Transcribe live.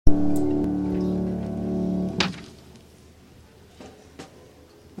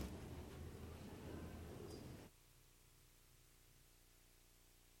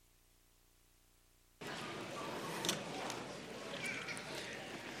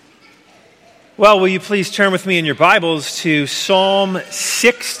Well, will you please turn with me in your Bibles to Psalm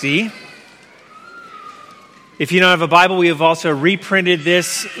 60. If you don't have a Bible, we have also reprinted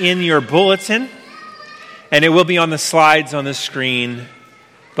this in your bulletin, and it will be on the slides on the screen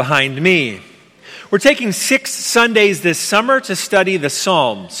behind me. We're taking 6 Sundays this summer to study the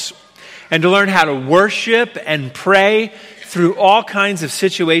Psalms and to learn how to worship and pray through all kinds of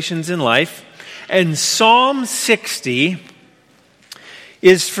situations in life. And Psalm 60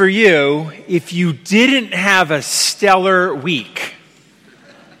 is for you if you didn't have a stellar week.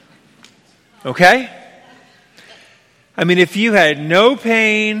 Okay? I mean, if you had no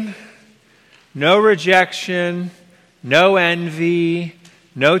pain, no rejection, no envy,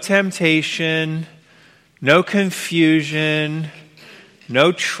 no temptation, no confusion,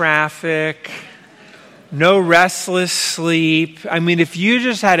 no traffic, no restless sleep. I mean, if you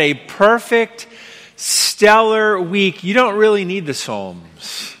just had a perfect, stellar week, you don't really need the Psalms.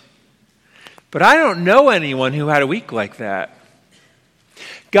 But I don't know anyone who had a week like that.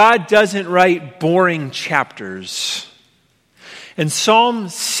 God doesn't write boring chapters. And Psalm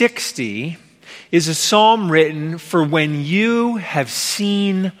 60 is a psalm written for when you have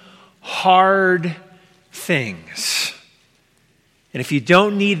seen hard things. And if you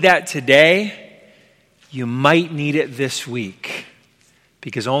don't need that today, you might need it this week,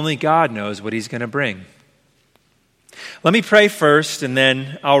 because only God knows what He's going to bring. Let me pray first, and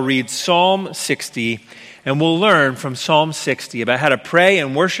then I'll read Psalm 60, and we'll learn from Psalm 60 about how to pray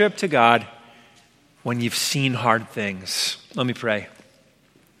and worship to God when you've seen hard things. Let me pray.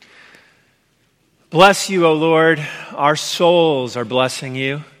 Bless you, O Lord. Our souls are blessing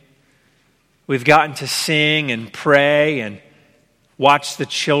you. We've gotten to sing and pray and watch the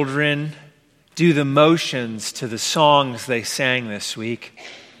children do the motions to the songs they sang this week.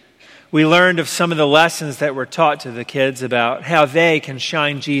 We learned of some of the lessons that were taught to the kids about how they can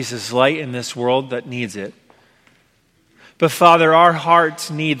shine Jesus' light in this world that needs it. But Father, our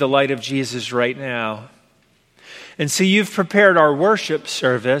hearts need the light of Jesus right now. And so you've prepared our worship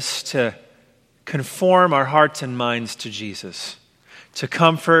service to conform our hearts and minds to Jesus, to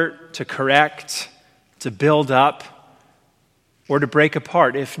comfort, to correct, to build up, or to break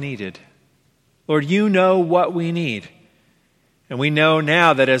apart if needed. Lord, you know what we need. And we know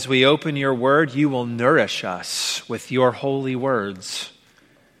now that as we open your word, you will nourish us with your holy words.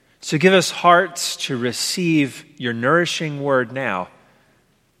 So give us hearts to receive your nourishing word now.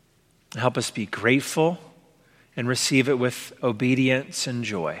 Help us be grateful and receive it with obedience and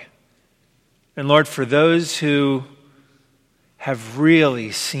joy. And Lord, for those who have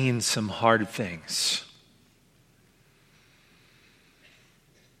really seen some hard things,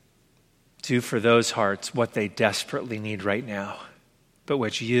 do for those hearts what they desperately need right now, but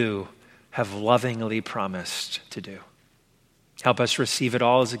which you have lovingly promised to do. Help us receive it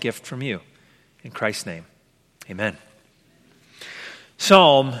all as a gift from you. In Christ's name, amen.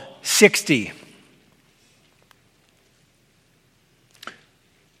 Psalm 60.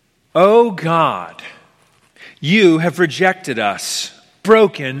 O God, you have rejected us,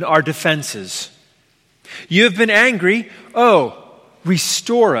 broken our defenses. You have been angry. Oh,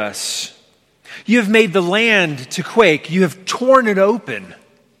 restore us. You have made the land to quake. You have torn it open.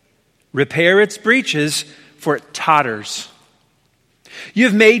 Repair its breaches, for it totters. You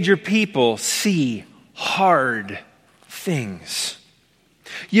have made your people see hard things.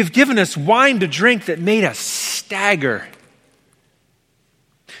 You have given us wine to drink that made us stagger.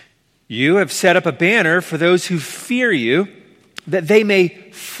 You have set up a banner for those who fear you, that they may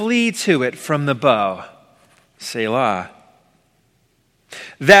flee to it from the bow. Selah.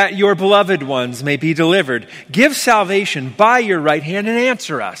 That your beloved ones may be delivered. Give salvation by your right hand and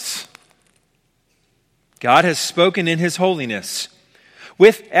answer us. God has spoken in his holiness.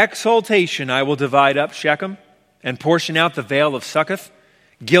 With exultation I will divide up Shechem and portion out the vale of Succoth.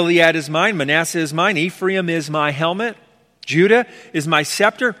 Gilead is mine, Manasseh is mine, Ephraim is my helmet. Judah is my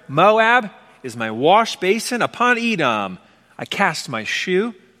scepter, Moab is my wash basin. Upon Edom I cast my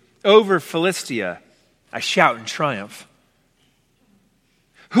shoe. Over Philistia I shout in triumph.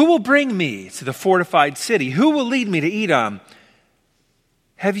 Who will bring me to the fortified city? Who will lead me to Edom?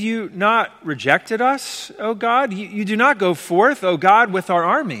 Have you not rejected us, O God? You do not go forth, O God, with our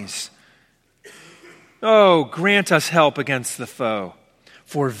armies. Oh, grant us help against the foe,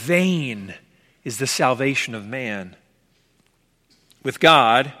 for vain is the salvation of man. With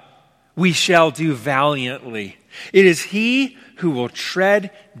God, we shall do valiantly. It is he who will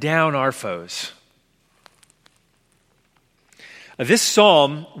tread down our foes. This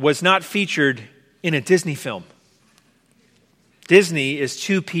psalm was not featured in a Disney film. Disney is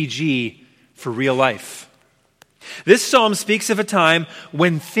too PG for real life. This psalm speaks of a time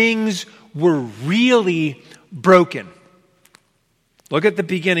when things were really broken. Look at the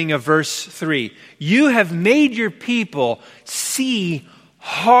beginning of verse 3. You have made your people see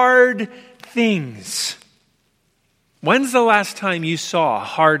hard things. When's the last time you saw a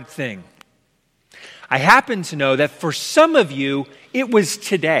hard thing? I happen to know that for some of you, it was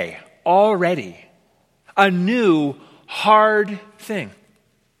today already. A new hard thing.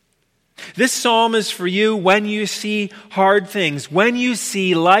 This psalm is for you when you see hard things, when you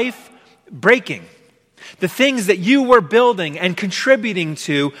see life breaking. The things that you were building and contributing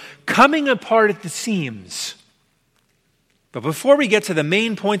to coming apart at the seams. But before we get to the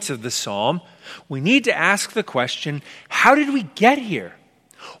main points of the psalm, we need to ask the question, how did we get here?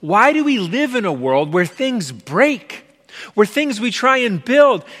 Why do we live in a world where things break? Where things we try and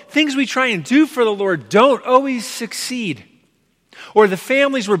build, things we try and do for the Lord don't always succeed? Or the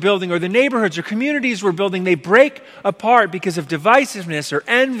families we're building, or the neighborhoods or communities we're building, they break apart because of divisiveness or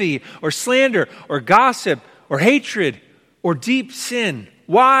envy or slander or gossip or hatred or deep sin.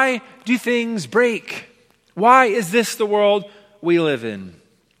 Why do things break? Why is this the world we live in?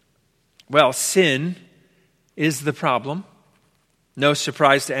 Well, sin is the problem. No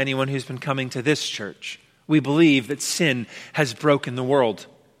surprise to anyone who's been coming to this church. We believe that sin has broken the world.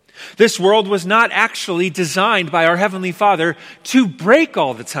 This world was not actually designed by our Heavenly Father to break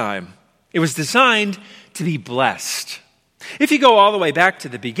all the time. It was designed to be blessed. If you go all the way back to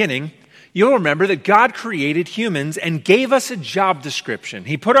the beginning, you'll remember that God created humans and gave us a job description.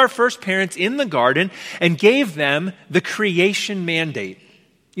 He put our first parents in the garden and gave them the creation mandate.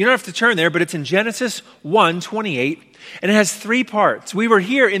 You don't have to turn there, but it's in Genesis 1:28, and it has 3 parts. We were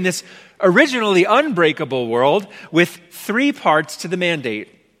here in this originally unbreakable world with 3 parts to the mandate.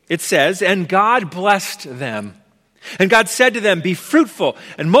 It says, and God blessed them. And God said to them, be fruitful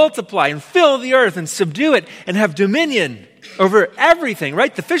and multiply and fill the earth and subdue it and have dominion over everything,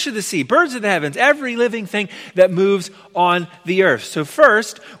 right? The fish of the sea, birds of the heavens, every living thing that moves on the earth. So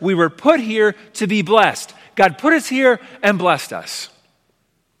first, we were put here to be blessed. God put us here and blessed us.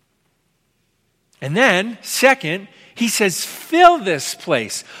 And then, second, he says, fill this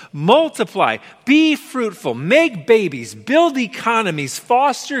place, multiply, be fruitful, make babies, build economies,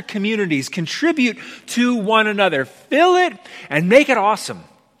 foster communities, contribute to one another, fill it and make it awesome.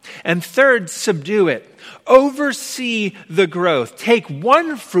 And third, subdue it. Oversee the growth. Take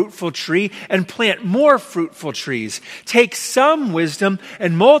one fruitful tree and plant more fruitful trees. Take some wisdom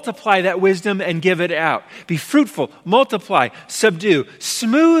and multiply that wisdom and give it out. Be fruitful, multiply, subdue,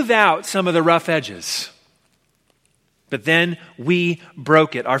 smooth out some of the rough edges. But then we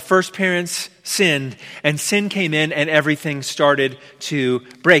broke it. Our first parents sinned, and sin came in, and everything started to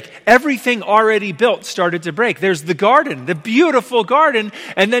break. Everything already built started to break. There's the garden, the beautiful garden,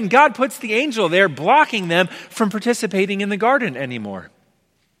 and then God puts the angel there blocking them from participating in the garden anymore.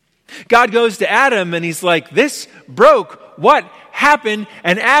 God goes to Adam, and he's like, this broke. What happened?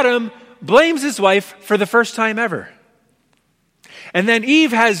 And Adam blames his wife for the first time ever. And then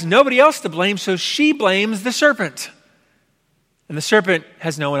Eve has nobody else to blame, so she blames the serpent. And the serpent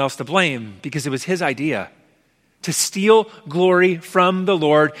has no one else to blame because it was his idea to steal glory from the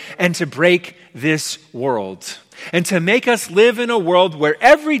Lord and to break this world. And to make us live in a world where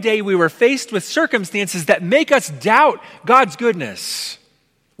every day we were faced with circumstances that make us doubt God's goodness.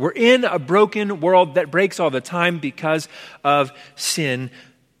 We're in a broken world that breaks all the time because of sin,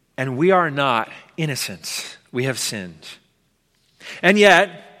 and we are not innocent. We have sinned. And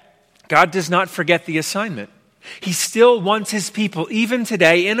yet, God does not forget the assignment. He still wants his people, even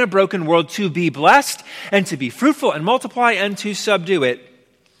today in a broken world, to be blessed and to be fruitful and multiply and to subdue it.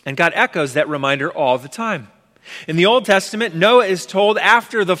 And God echoes that reminder all the time. In the Old Testament, Noah is told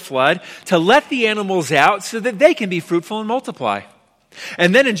after the flood to let the animals out so that they can be fruitful and multiply.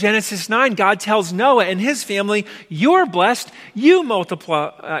 And then in Genesis 9, God tells Noah and his family, you're blessed, you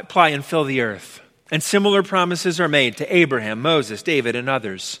multiply and fill the earth. And similar promises are made to Abraham, Moses, David, and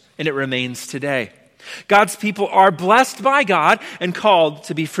others. And it remains today. God's people are blessed by God and called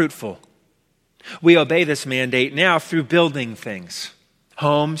to be fruitful. We obey this mandate now through building things.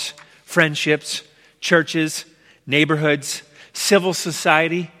 Homes, friendships, churches, neighborhoods, civil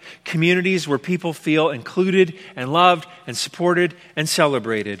society, communities where people feel included and loved and supported and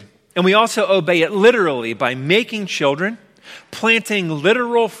celebrated. And we also obey it literally by making children, planting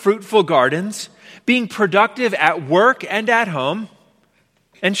literal fruitful gardens, being productive at work and at home,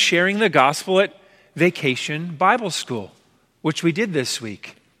 and sharing the gospel at Vacation Bible School, which we did this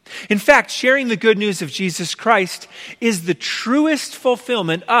week. In fact, sharing the good news of Jesus Christ is the truest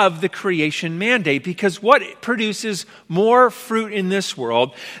fulfillment of the creation mandate, because what produces more fruit in this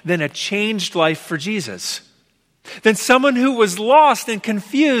world than a changed life for Jesus? than someone who was lost and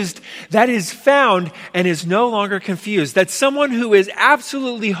confused that is found and is no longer confused. That someone who is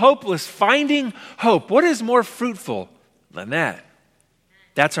absolutely hopeless finding hope. What is more fruitful than that?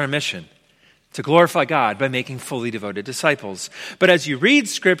 That's our mission, to glorify God by making fully devoted disciples. But as you read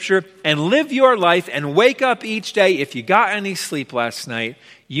Scripture and live your life and wake up each day, if you got any sleep last night,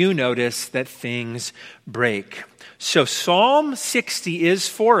 you notice that things break. So Psalm 60 is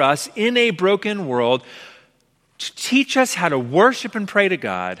for us in a broken world to teach us how to worship and pray to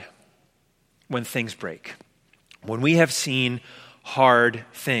God when things break, when we have seen hard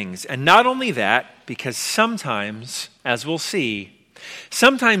things. And not only that, because sometimes, as we'll see,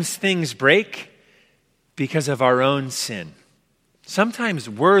 sometimes things break because of our own sin. Sometimes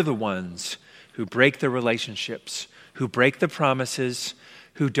we're the ones who break the relationships, who break the promises,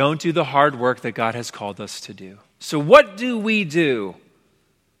 who don't do the hard work that God has called us to do. So what do we do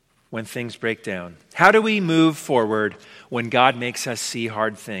when things break down? How do we move forward when God makes us see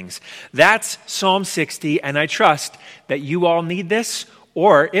hard things? That's Psalm 60, and I trust that you all need this,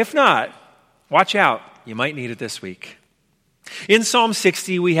 or if not, watch out, you might need it this week. In Psalm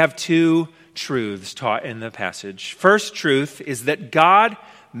 60, we have two truths taught in the passage. First truth is that God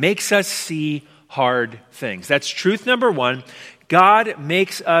makes us see hard things. That's truth number one. God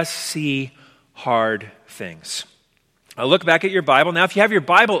makes us see hard things. I'll look back at your Bible. Now, if you have your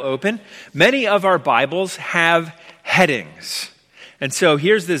Bible open, many of our Bibles have headings. And so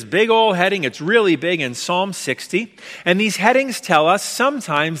here's this big old heading. It's really big in Psalm 60. And these headings tell us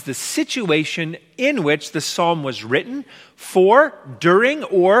sometimes the situation in which the psalm was written for, during,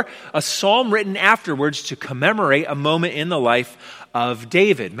 or a psalm written afterwards to commemorate a moment in the life of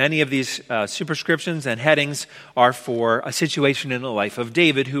David. Many of these superscriptions and headings are for a situation in the life of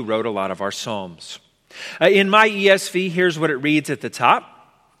David, who wrote a lot of our psalms. In my ESV, here's what it reads at the top.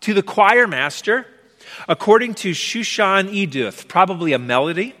 To the choir master, according to Shushan Eduth, probably a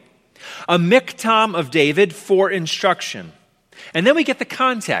melody, a miktam of David for instruction. And then we get the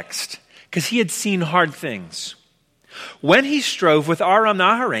context, because he had seen hard things. When he strove with Aram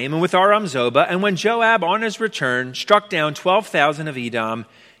Naharaim and with Aram Zobah, and when Joab on his return struck down 12,000 of Edom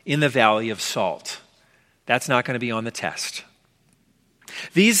in the valley of Salt. That's not going to be on the test.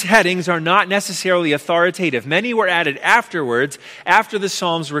 These headings are not necessarily authoritative. Many were added afterwards, after the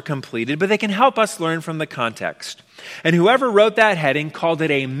Psalms were completed, but they can help us learn from the context. And whoever wrote that heading called it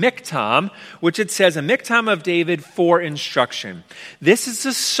a miktam, which it says a miktam of David for instruction. This is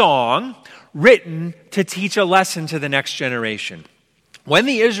a song written to teach a lesson to the next generation. When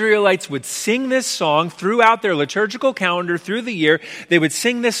the Israelites would sing this song throughout their liturgical calendar through the year, they would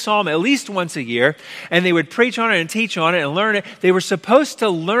sing this psalm at least once a year, and they would preach on it and teach on it and learn it. They were supposed to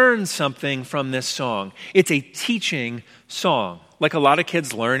learn something from this song. It's a teaching song, like a lot of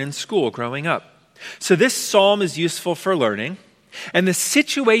kids learn in school growing up. So this psalm is useful for learning, and the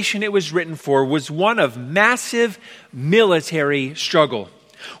situation it was written for was one of massive military struggle.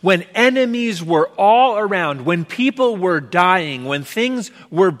 When enemies were all around, when people were dying, when things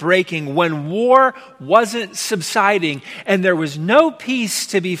were breaking, when war wasn't subsiding, and there was no peace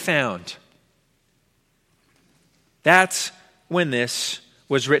to be found. That's when this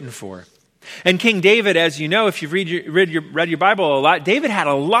was written for. And King David, as you know, if you've read your Bible a lot, David had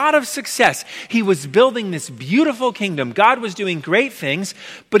a lot of success. He was building this beautiful kingdom. God was doing great things,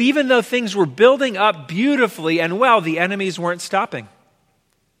 but even though things were building up beautifully and well, the enemies weren't stopping.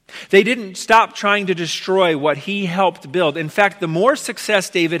 They didn't stop trying to destroy what he helped build. In fact, the more success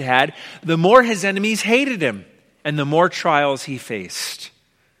David had, the more his enemies hated him and the more trials he faced.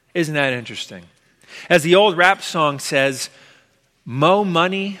 Isn't that interesting? As the old rap song says, mo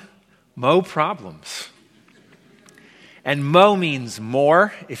money, mo problems. And mo means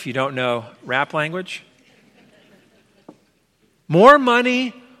more, if you don't know rap language. More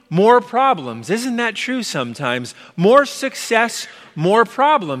money, more problems. Isn't that true sometimes? More success, more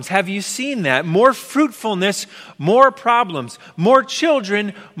problems. Have you seen that? More fruitfulness, more problems. More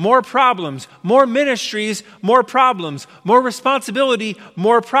children, more problems. More ministries, more problems. More responsibility,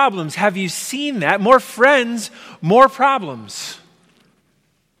 more problems. Have you seen that? More friends, more problems.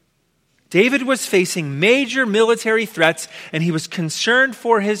 David was facing major military threats, and he was concerned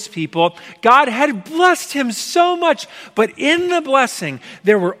for his people. God had blessed him so much, but in the blessing,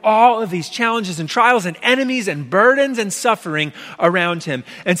 there were all of these challenges and trials and enemies and burdens and suffering around him.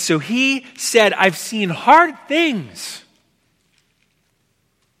 And so he said, I've seen hard things.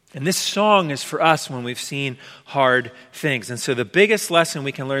 And this song is for us when we've seen hard things. And so the biggest lesson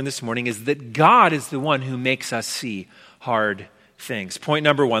we can learn this morning is that God is the one who makes us see hard things. Point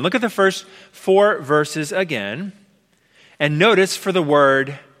number one. Look at the first 4 verses again, and notice for the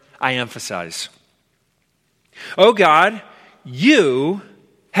word I emphasize. O God, you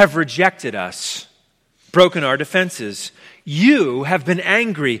have rejected us, broken our defenses. You have been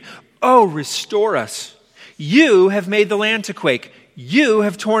angry. Oh, restore us. You have made the land to quake. You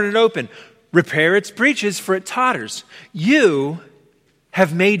have torn it open. Repair its breaches, for it totters. You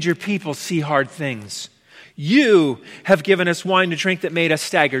have made your people see hard things. You have given us wine to drink that made us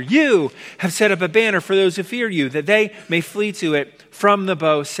stagger. You have set up a banner for those who fear you, that they may flee to it from the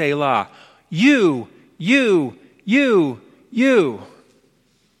bow, Selah. You.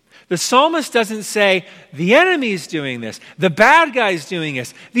 The psalmist doesn't say, the enemy's doing this, the bad guy's doing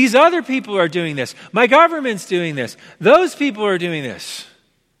this, these other people are doing this, my government's doing this, those people are doing this.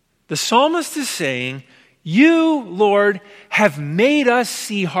 The psalmist is saying, you, Lord, have made us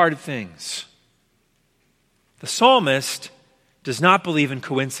see hard things. The psalmist does not believe in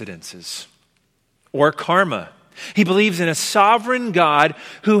coincidences or karma. He believes in a sovereign God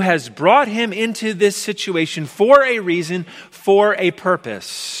who has brought him into this situation for a reason, for a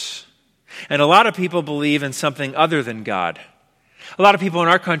purpose. And a lot of people believe in something other than God. A lot of people in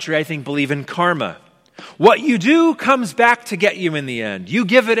our country, I think, believe in karma. What you do comes back to get you in the end. You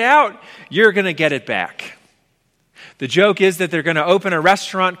give it out, you're going to get it back. The joke is that they're going to open a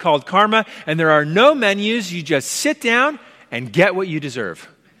restaurant called Karma, and there are no menus. You just sit down and get what you deserve.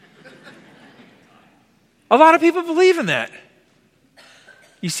 A lot of people believe in that.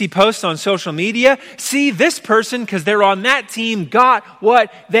 You see posts on social media, see this person, because they're on that team, got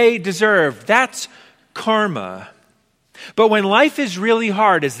what they deserve. That's karma. But when life is really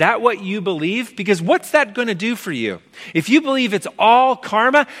hard, is that what you believe? Because what's that going to do for you? If you believe it's all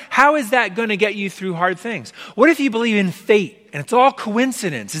karma, how is that going to get you through hard things? What if you believe in fate and it's all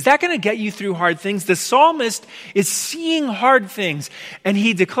coincidence? Is that going to get you through hard things? The psalmist is seeing hard things, and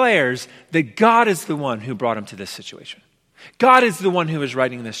he declares that God is the one who brought him to this situation. God is the one who is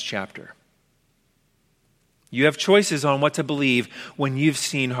writing this chapter. You have choices on what to believe when you've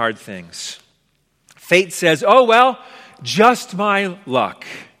seen hard things. Fate says, oh, well, just my luck.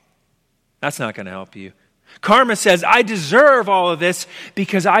 That's not going to help you. Karma says, I deserve all of this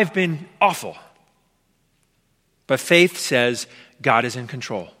because I've been awful. But faith says, God is in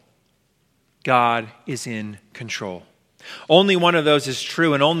control. God is in control. Only one of those is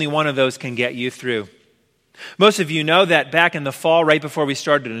true, and only one of those can get you through. Most of you know that back in the fall, right before we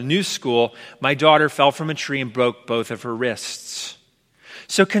started a new school, my daughter fell from a tree and broke both of her wrists.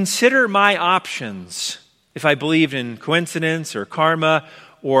 So consider my options if I believed in coincidence or karma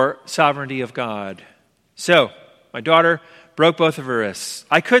or sovereignty of God. So, my daughter broke both of her wrists.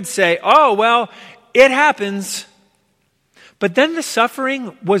 I could say, oh, well, it happens. But then the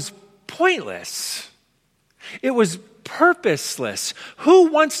suffering was pointless. It was purposeless. Who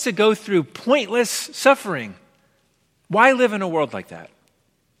wants to go through pointless suffering? Why live in a world like that?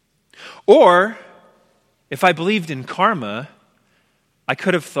 Or, if I believed in karma, I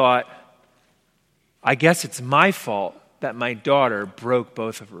could have thought, I guess it's my fault that my daughter broke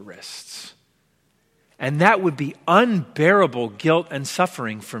both of her wrists. And that would be unbearable guilt and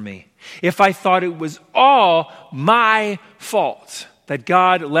suffering for me if I thought it was all my fault that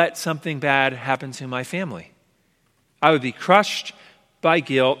God let something bad happen to my family. I would be crushed by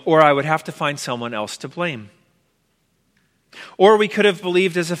guilt, or I would have to find someone else to blame. Or we could have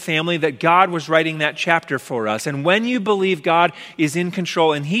believed as a family that God was writing that chapter for us. And when you believe God is in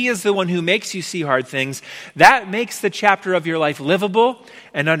control and He is the one who makes you see hard things, that makes the chapter of your life livable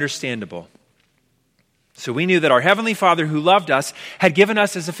and understandable. So we knew that our Heavenly Father who loved us had given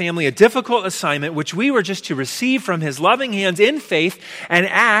us as a family a difficult assignment, which we were just to receive from His loving hands in faith and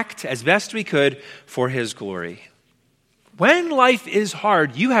act as best we could for His glory. When life is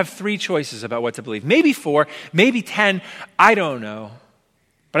hard, you have 3 choices about what to believe. Maybe 4, maybe 10, I don't know.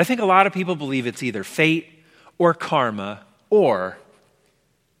 But I think a lot of people believe it's either fate or karma or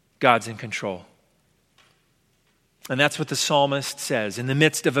God's in control. And that's what the psalmist says in the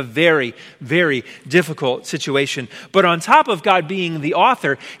midst of a very, very difficult situation. But on top of God being the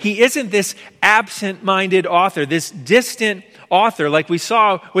author, He isn't this absent-minded author, this distant author like we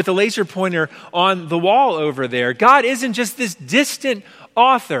saw with the laser pointer on the wall over there. God isn't just this distant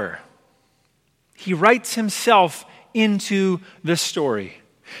author. He writes Himself into the story.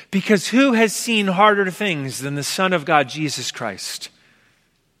 Because who has seen harder things than the Son of God, Jesus Christ,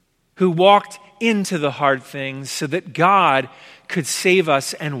 who walked into the hard things so that God could save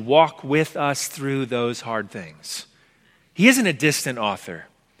us and walk with us through those hard things. He isn't a distant author.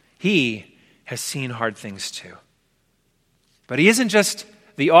 He has seen hard things too. But He isn't just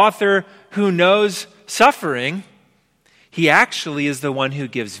the author who knows suffering. He actually is the one who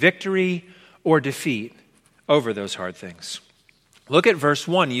gives victory or defeat over those hard things. Look at verse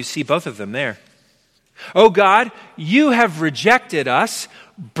 1. You see both of them there. O God, you have rejected us,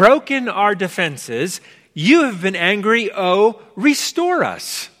 broken our defenses. You have been angry. Oh, restore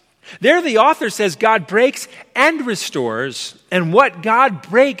us. There the author says God breaks and restores, and what God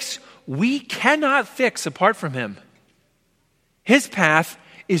breaks, we cannot fix apart from him. His path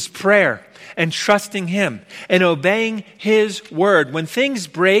is prayer and trusting him and obeying his word. When things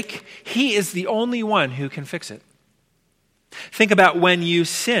break, he is the only one who can fix it. Think about when you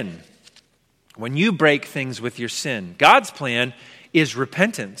sin, when you break things with your sin. God's plan is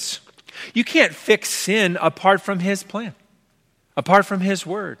repentance. You can't fix sin apart from his plan, apart from his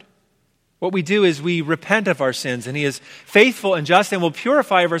word. What we do is we repent of our sins, and he is faithful and just and will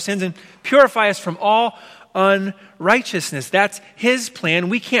purify of our sins and purify us from all unrighteousness. That's his plan.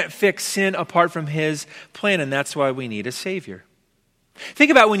 We can't fix sin apart from his plan, and that's why we need a Savior.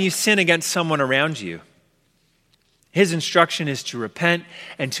 Think about when you sin against someone around you. His instruction is to repent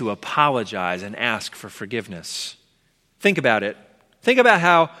and to apologize and ask for forgiveness. Think about it. Think about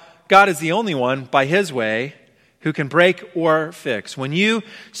how God is the only one, by his way, who can break or fix. When you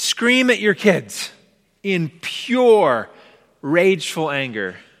scream at your kids in pure, rageful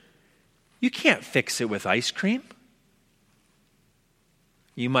anger, you can't fix it with ice cream.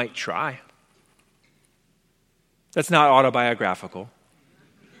 You might try. That's not autobiographical.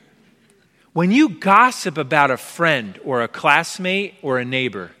 When you gossip about a friend or a classmate or a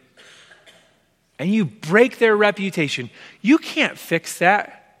neighbor, and you break their reputation, you can't fix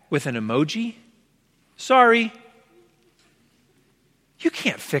that with an emoji. Sorry. You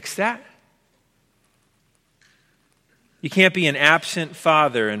can't fix that. You can't be an absent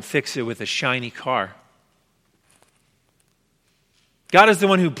father and fix it with a shiny car. God is the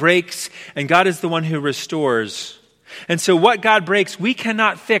one who breaks, and God is the one who restores. And so what God breaks, we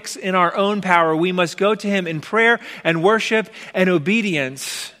cannot fix in our own power. We must go to him in prayer and worship and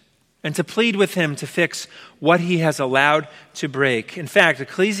obedience, and to plead with him to fix what he has allowed to break. In fact,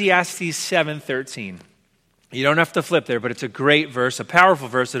 Ecclesiastes 7:13. You don't have to flip there, but it's a great verse, a powerful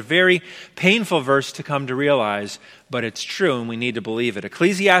verse, a very painful verse to come to realize, but it's true and we need to believe it.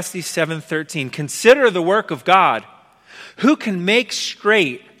 Ecclesiastes 7:13, consider the work of God. Who can make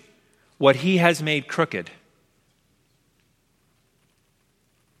straight what he has made crooked?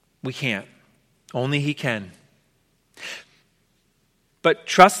 We can't. Only he can. But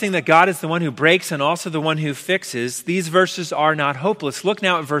trusting that God is the one who breaks and also the one who fixes, these verses are not hopeless. Look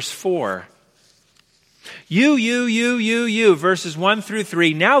now at verse 4. You, verses 1 through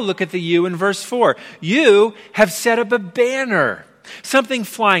 3. Now look at the you in verse 4. You have set up a banner, something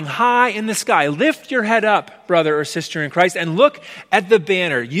flying high in the sky. Lift your head up, brother or sister in Christ, and look at the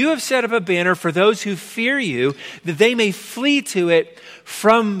banner. You have set up a banner for those who fear you, that they may flee to it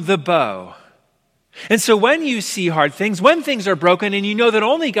from the bow. And so when you see hard things, when things are broken and you know that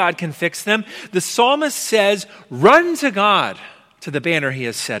only God can fix them, the psalmist says, run to God, to the banner he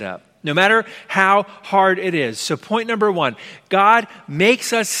has set up, no matter how hard it is. So point number 1, God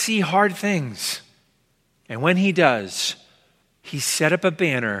makes us see hard things. And when he does, he set up a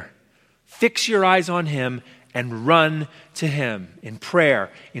banner. Fix your eyes on him and run to him in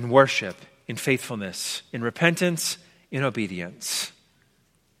prayer, in worship, in faithfulness, in repentance, in obedience.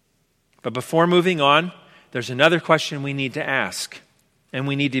 But before moving on, there's another question we need to ask. And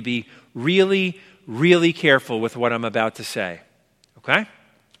we need to be really, really careful with what I'm about to say. Okay?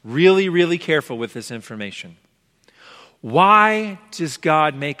 Really, really careful with this information. Why does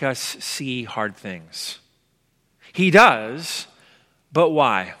God make us see hard things? He does, but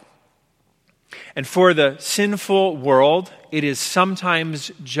why? And for the sinful world, it is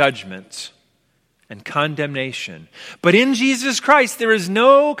sometimes judgment and condemnation. But in Jesus Christ, there is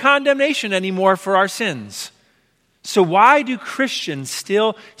no condemnation anymore for our sins. So why do Christians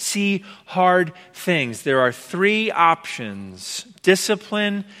still see hard things? There are 3 options: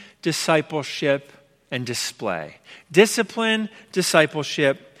 discipline, discipleship, and display. Discipline,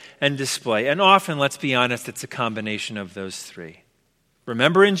 discipleship, and display. And often, let's be honest, it's a combination of those 3.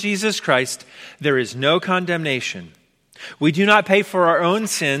 Remember, in Jesus Christ, there is no condemnation. We do not pay for our own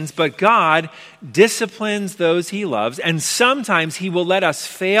sins, but God disciplines those he loves, and sometimes he will let us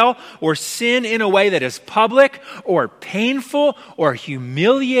fail or sin in a way that is public or painful or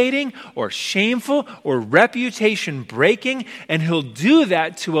humiliating or shameful or reputation breaking, and he'll do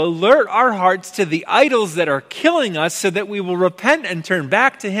that to alert our hearts to the idols that are killing us so that we will repent and turn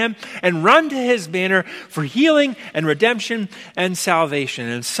back to him and run to his banner for healing and redemption and salvation.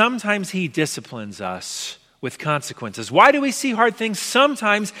 And sometimes he disciplines us with consequences. Why do we see hard things?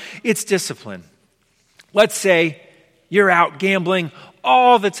 Sometimes it's discipline. Let's say you're out gambling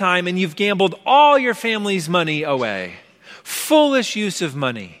all the time and you've gambled all your family's money away. Foolish use of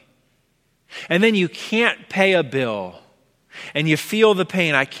money. And then you can't pay a bill. And you feel the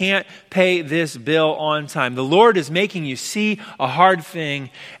pain. I can't pay this bill on time. The Lord is making you see a hard thing,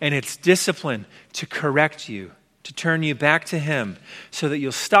 and it's discipline to correct you, to turn you back to Him, so that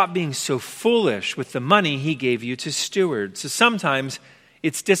you'll stop being so foolish with the money He gave you to steward. So sometimes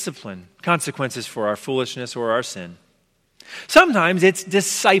it's discipline, consequences for our foolishness or our sin. Sometimes it's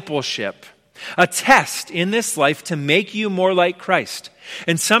discipleship, a test in this life to make you more like Christ.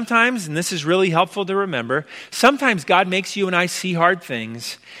 And sometimes, and this is really helpful to remember, sometimes God makes you and I see hard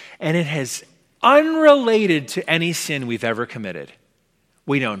things, and it is unrelated to any sin we've ever committed.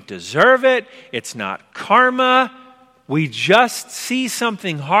 We don't deserve it. It's not karma. We just see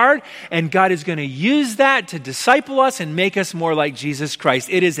something hard, and God is going to use that to disciple us and make us more like Jesus Christ.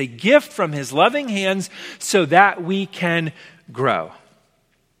 It is a gift from His loving hands so that we can grow.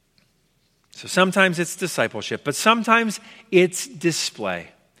 So sometimes it's discipleship, but sometimes it's display.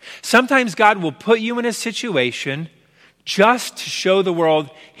 Sometimes God will put you in a situation just to show the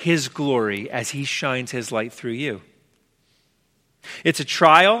world His glory as He shines His light through you. It's a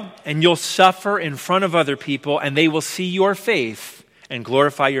trial, and you'll suffer in front of other people, and they will see your faith and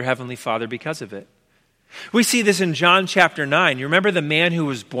glorify your Heavenly Father because of it. We see this in John chapter 9. You remember the man who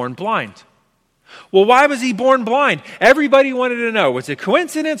was born blind? Well, why was he born blind? Everybody wanted to know. Was it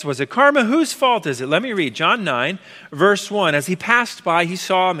coincidence? Was it karma? Whose fault is it? Let me read John 9, verse 1. As he passed by, he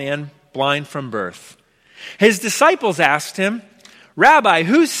saw a man blind from birth. His disciples asked him, "Rabbi,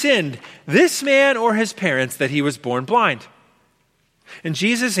 who sinned, this man or his parents, that he was born blind?" And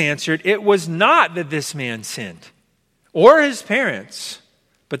Jesus answered, "It was not that this man sinned, or his parents,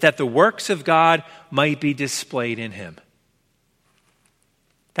 but that the works of God might be displayed in him."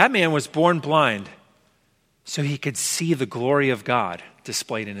 That man was born blind so he could see the glory of God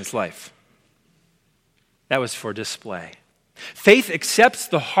displayed in his life. That was for display. Faith accepts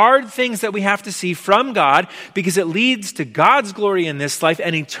the hard things that we have to see from God because it leads to God's glory in this life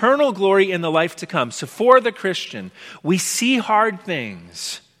and eternal glory in the life to come. So for the Christian, we see hard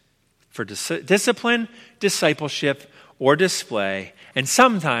things for discipline, discipleship, or display, and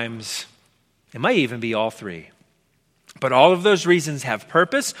sometimes it might even be all three. But all of those reasons have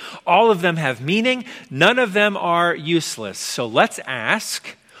purpose. All of them have meaning. None of them are useless. So let's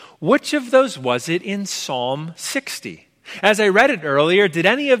ask, which of those was it in Psalm 60? As I read it earlier, do you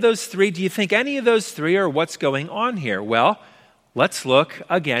think any of those three are what's going on here? Well, let's look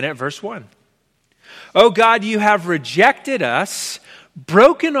again at verse 1. "O God, you have rejected us,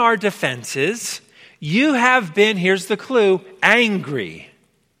 broken our defenses. You have been," here's the clue, "angry.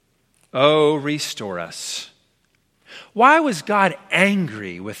 Oh, restore us." Why was God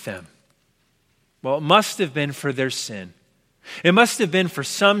angry with them? Well, it must have been for their sin. It must have been for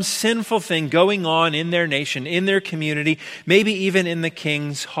some sinful thing going on in their nation, in their community, maybe even in the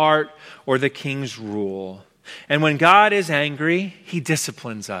king's heart or the king's rule. And when God is angry, He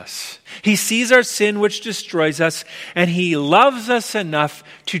disciplines us. He sees our sin, which destroys us, and He loves us enough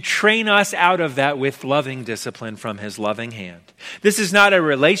to train us out of that with loving discipline from His loving hand. This is not a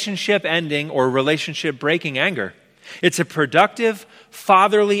relationship ending or relationship breaking anger. It's a productive,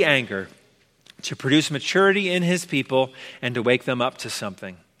 fatherly anger to produce maturity in His people and to wake them up to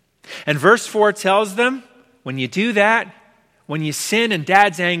something. And verse 4 tells them, when you do that, when you sin and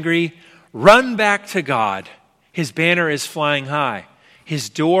Dad's angry, run back to God. His banner is flying high. His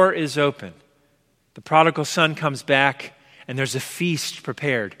door is open. The prodigal son comes back, and there's a feast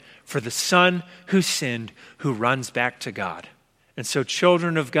prepared for the son who sinned, who runs back to God. And so,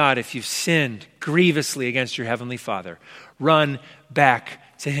 children of God, if you've sinned grievously against your Heavenly Father, run back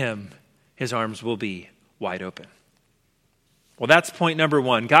to Him. His arms will be wide open. Well, that's point number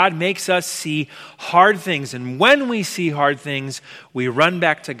 1. God makes us see hard things. And when we see hard things, we run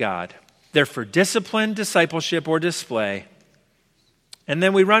back to God. They're for discipline, discipleship, or display. And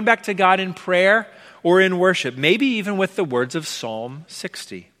then we run back to God in prayer or in worship, maybe even with the words of Psalm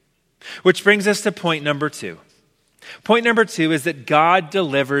 60. Which brings us to point number 2. Point number 2 is that God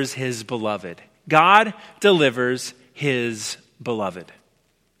delivers His beloved. God delivers His beloved.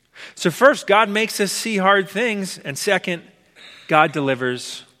 So first, God makes us see hard things. And second, God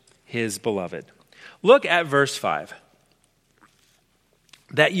delivers His beloved. Look at verse 5.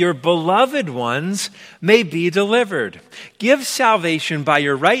 That your beloved ones may be delivered. Give salvation by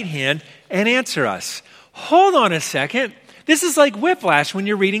your right hand and answer us. Hold on a second. This is like whiplash when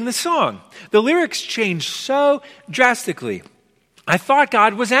you're reading the song. The lyrics change so drastically. I thought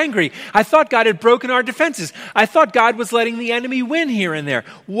God was angry. I thought God had broken our defenses. I thought God was letting the enemy win here and there.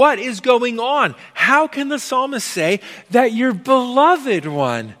 What is going on? How can the psalmist say that your beloved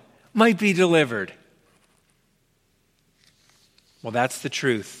one might be delivered? Well, that's the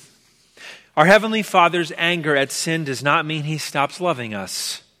truth. Our Heavenly Father's anger at sin does not mean he stops loving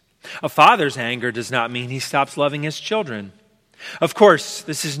us. A father's anger does not mean he stops loving his children. Of course,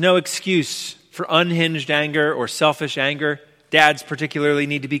 this is no excuse for unhinged anger or selfish anger. Dads particularly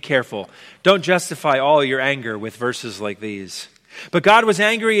need to be careful. Don't justify all your anger with verses like these. But God was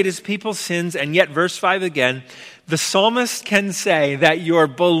angry at his people's sins, and yet, verse 5 again, the psalmist can say that your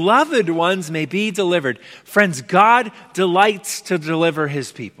beloved ones may be delivered. Friends, God delights to deliver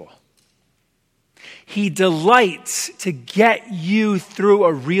his people. He delights to get you through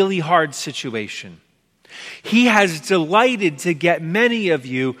a really hard situation. He has delighted to get many of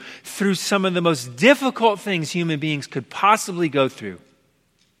you through some of the most difficult things human beings could possibly go through.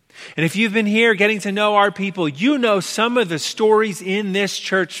 And if you've been here getting to know our people, you know some of the stories in this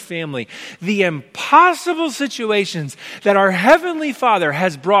church family, the impossible situations that our Heavenly Father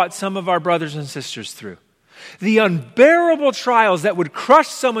has brought some of our brothers and sisters through, the unbearable trials that would crush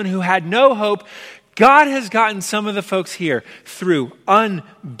someone who had no hope. God has gotten some of the folks here through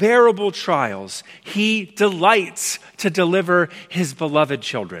unbearable trials. He delights to deliver his beloved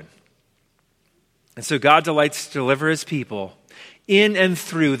children. And so God delights to deliver his people in and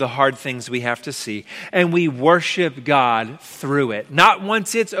through the hard things we have to see. And we worship God through it. Not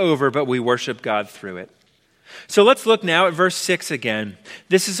once it's over, but we worship God through it. So let's look now at verse 6 again.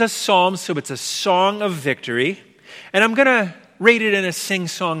 This is a psalm, so it's a song of victory. And I'm going to read it in a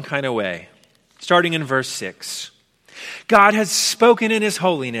sing-song kind of way. Starting in verse 6. God has spoken in his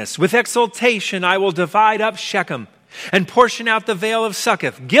holiness. With exultation I will divide up Shechem and portion out the vale of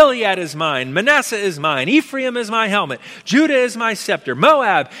Succoth. Gilead is mine, Manasseh is mine, Ephraim is my helmet, Judah is my scepter,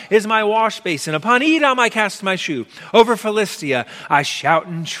 Moab is my wash basin. Upon Edom I cast my shoe. Over Philistia I shout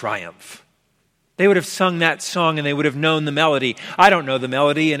in triumph. They would have sung that song and they would have known the melody. I don't know the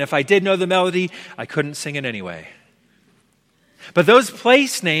melody, and if I did know the melody, I couldn't sing it anyway. But those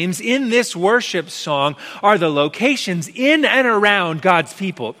place names in this worship song are the locations in and around God's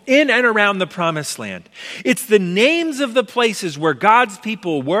people, in and around the promised land. It's the names of the places where God's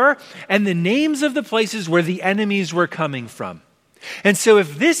people were and the names of the places where the enemies were coming from. And so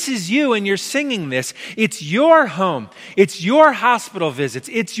if this is you and you're singing this, it's your home, it's your hospital visits,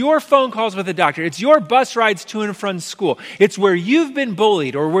 it's your phone calls with a doctor, it's your bus rides to and from school, it's where you've been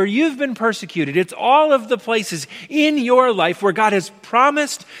bullied or where you've been persecuted. It's all of the places in your life where God has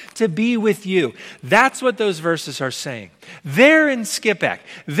promised to be with you. That's what those verses are saying. They're in Skippack,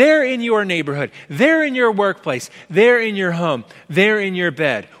 they're in your neighborhood, they're in your workplace, they're in your home, they're in your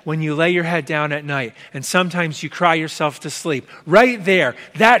bed when you lay your head down at night and sometimes you cry yourself to sleep. Right there,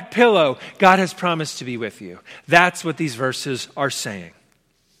 that pillow, God has promised to be with you. That's what these verses are saying.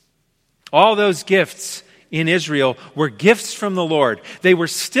 All those gifts in Israel were gifts from the Lord. They were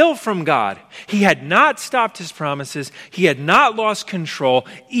still from God. He had not stopped his promises. He had not lost control,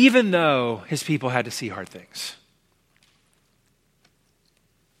 even though his people had to see hard things.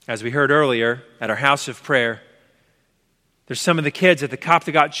 As we heard earlier at our house of prayer, there's some of the kids at the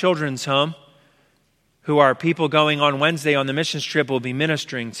Koptagot Children's Home who our people going on Wednesday on the missions trip will be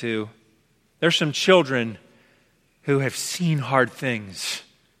ministering to. There's some children who have seen hard things.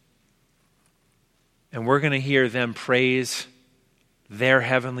 And we're going to hear them praise their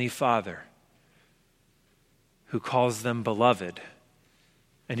Heavenly Father who calls them beloved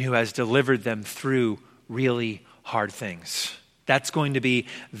and who has delivered them through really hard things. That's going to be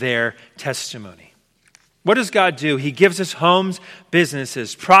their testimony. What does God do? He gives us homes,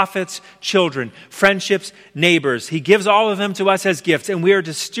 businesses, prophets, children, friendships, neighbors. He gives all of them to us as gifts, and we are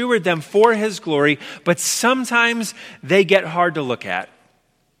to steward them for his glory, but sometimes they get hard to look at.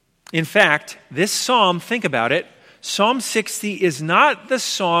 In fact, this psalm, think about it, Psalm 60 is not the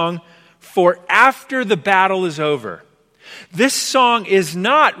song for after the battle is over. This song is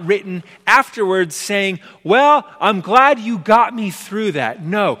not written afterwards saying, well, I'm glad you got me through that.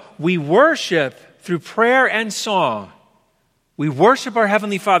 No, we worship through prayer and song. We worship our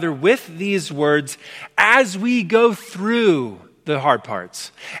Heavenly Father with these words as we go through the hard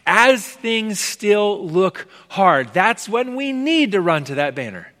parts, as things still look hard. That's when we need to run to that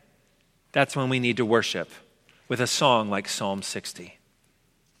banner. That's when we need to worship with a song like Psalm 60.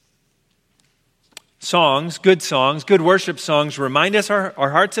 Songs, good worship songs remind us our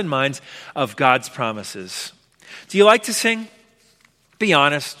hearts and minds of God's promises. Do you like to sing? Be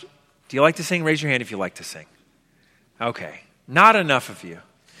honest. Do you like to sing? Raise your hand if you like to sing. Okay, not enough of you.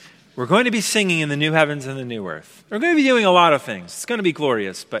 We're going to be singing in the new heavens and the new earth. We're going to be doing a lot of things. It's going to be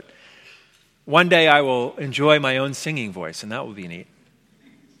glorious, but one day I will enjoy my own singing voice, and that will be neat.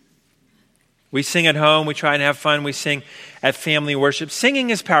 We sing at home. We try and have fun. We sing at family worship. Singing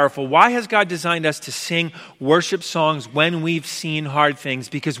is powerful. Why has God designed us to sing worship songs when we've seen hard things?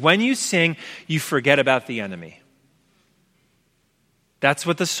 Because when you sing, you forget about the enemy. That's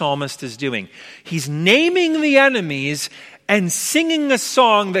what the psalmist is doing. He's naming the enemies and singing a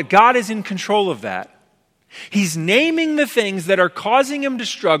song that God is in control of that. He's naming the things that are causing him to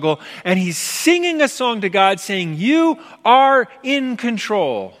struggle, and he's singing a song to God saying, you are in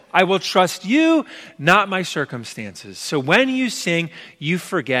control. I will trust you, not my circumstances. So when you sing, you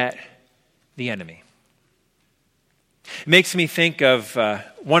forget the enemy. It makes me think of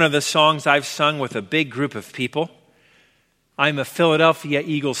one of the songs I've sung with a big group of people. I'm a Philadelphia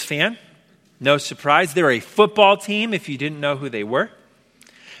Eagles fan. No surprise. They're a football team, if you didn't know who they were.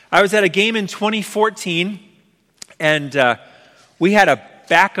 I was at a game in 2014, and we had a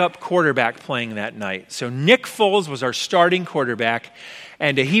backup quarterback playing that night. So Nick Foles was our starting quarterback,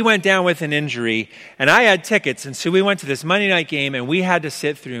 and he went down with an injury, and I had tickets, and so we went to this Monday night game, and we had to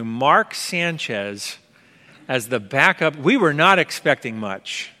sit through Mark Sanchez as the backup. We were not expecting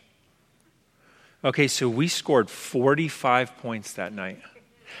much. Okay, so we scored 45 points that night.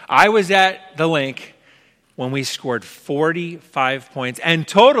 I was at the link when we scored 45 points, and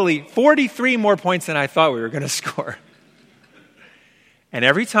totally 43 more points than I thought we were going to score. And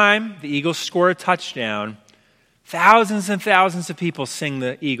every time the Eagles score a touchdown, thousands and thousands of people sing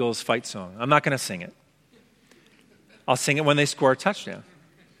the Eagles fight song. I'm not going to sing it. I'll sing it when they score a touchdown.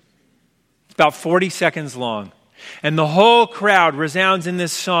 It's about 40 seconds long. And the whole crowd resounds in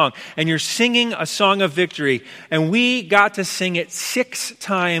this song. And you're singing a song of victory. And we got to sing it 6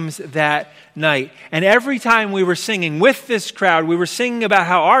 times that night. And every time we were singing with this crowd, we were singing about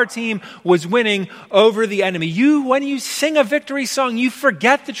how our team was winning over the enemy. When you sing a victory song, you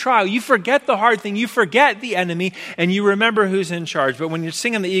forget the trial. You forget the hard thing. You forget the enemy. And you remember who's in charge. But when you're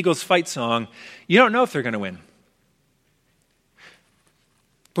singing the Eagles fight song, you don't know if they're going to win.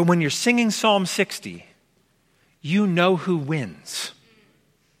 But when you're singing Psalm 60, you know who wins.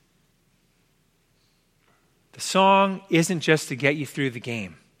 The song isn't just to get you through the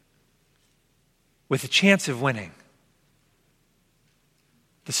game with a chance of winning.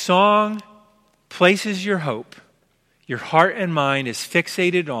 The song places your hope. Your heart and mind is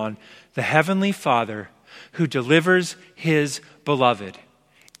fixated on the Heavenly Father who delivers his beloved,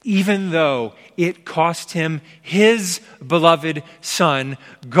 even though it cost him his beloved Son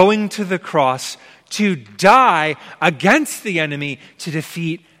going to the cross to die against the enemy to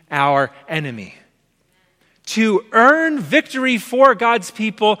defeat our enemy. To earn victory for God's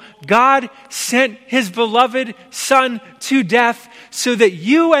people, God sent his beloved Son to death so that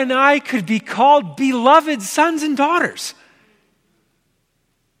you and I could be called beloved sons and daughters.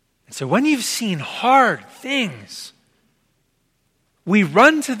 And so when you've seen hard things, we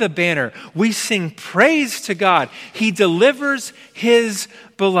run to the banner. We sing praise to God. He delivers his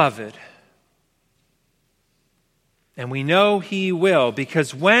beloved. And we know he will,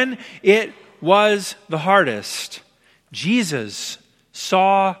 because when it was the hardest, Jesus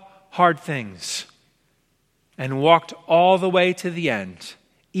saw hard things and walked all the way to the end,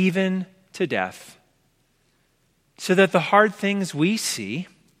 even to death, so that the hard things we see,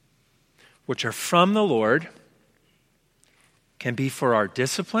 which are from the Lord, can be for our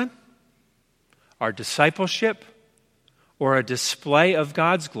discipline, our discipleship, or a display of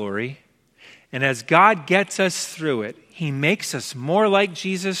God's glory. And as God gets us through it, he makes us more like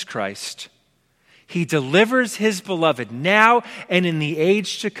Jesus Christ. He delivers his beloved now and in the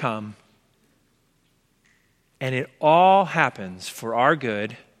age to come. And it all happens for our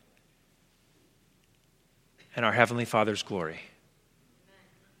good and our Heavenly Father's glory.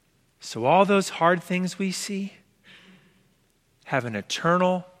 So all those hard things we see have an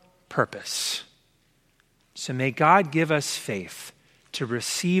eternal purpose. So may God give us faith to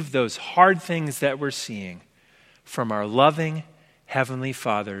receive those hard things that we're seeing from our loving Heavenly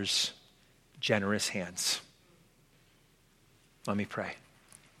Father's generous hands. Let me pray.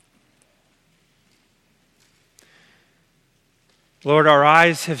 Lord, our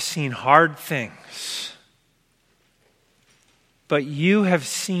eyes have seen hard things, but you have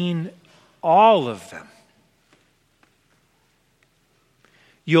seen all of them.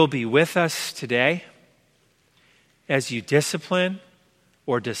 You'll be with us today as you discipline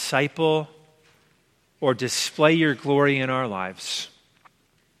or disciple or display your glory in our lives.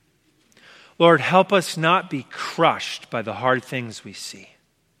 Lord, help us not be crushed by the hard things we see.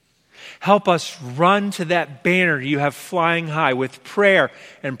 Help us run to that banner you have flying high with prayer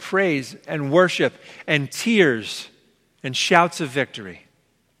and praise and worship and tears and shouts of victory.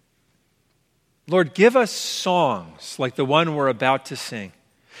 Lord, give us songs like the one we're about to sing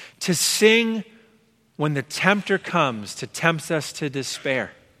to sing when the tempter comes to tempt us to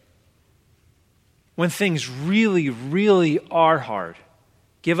despair. When things really, really are hard,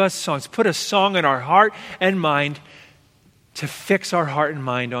 give us songs. Put a song in our heart and mind to fix our heart and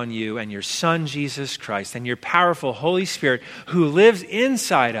mind on you and your Son, Jesus Christ, and your powerful Holy Spirit who lives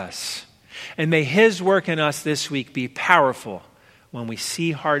inside us. And may his work in us this week be powerful when we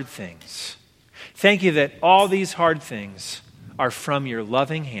see hard things. Thank you that all these hard things are from your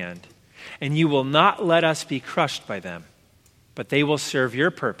loving hand, and you will not let us be crushed by them, but they will serve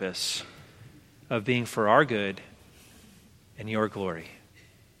your purpose of being for our good and your glory.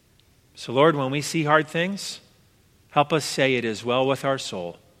 So, Lord, when we see hard things, help us say it is well with our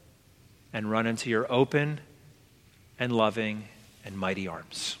soul and run into your open and loving and mighty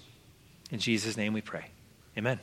arms. In Jesus' name we pray. Amen.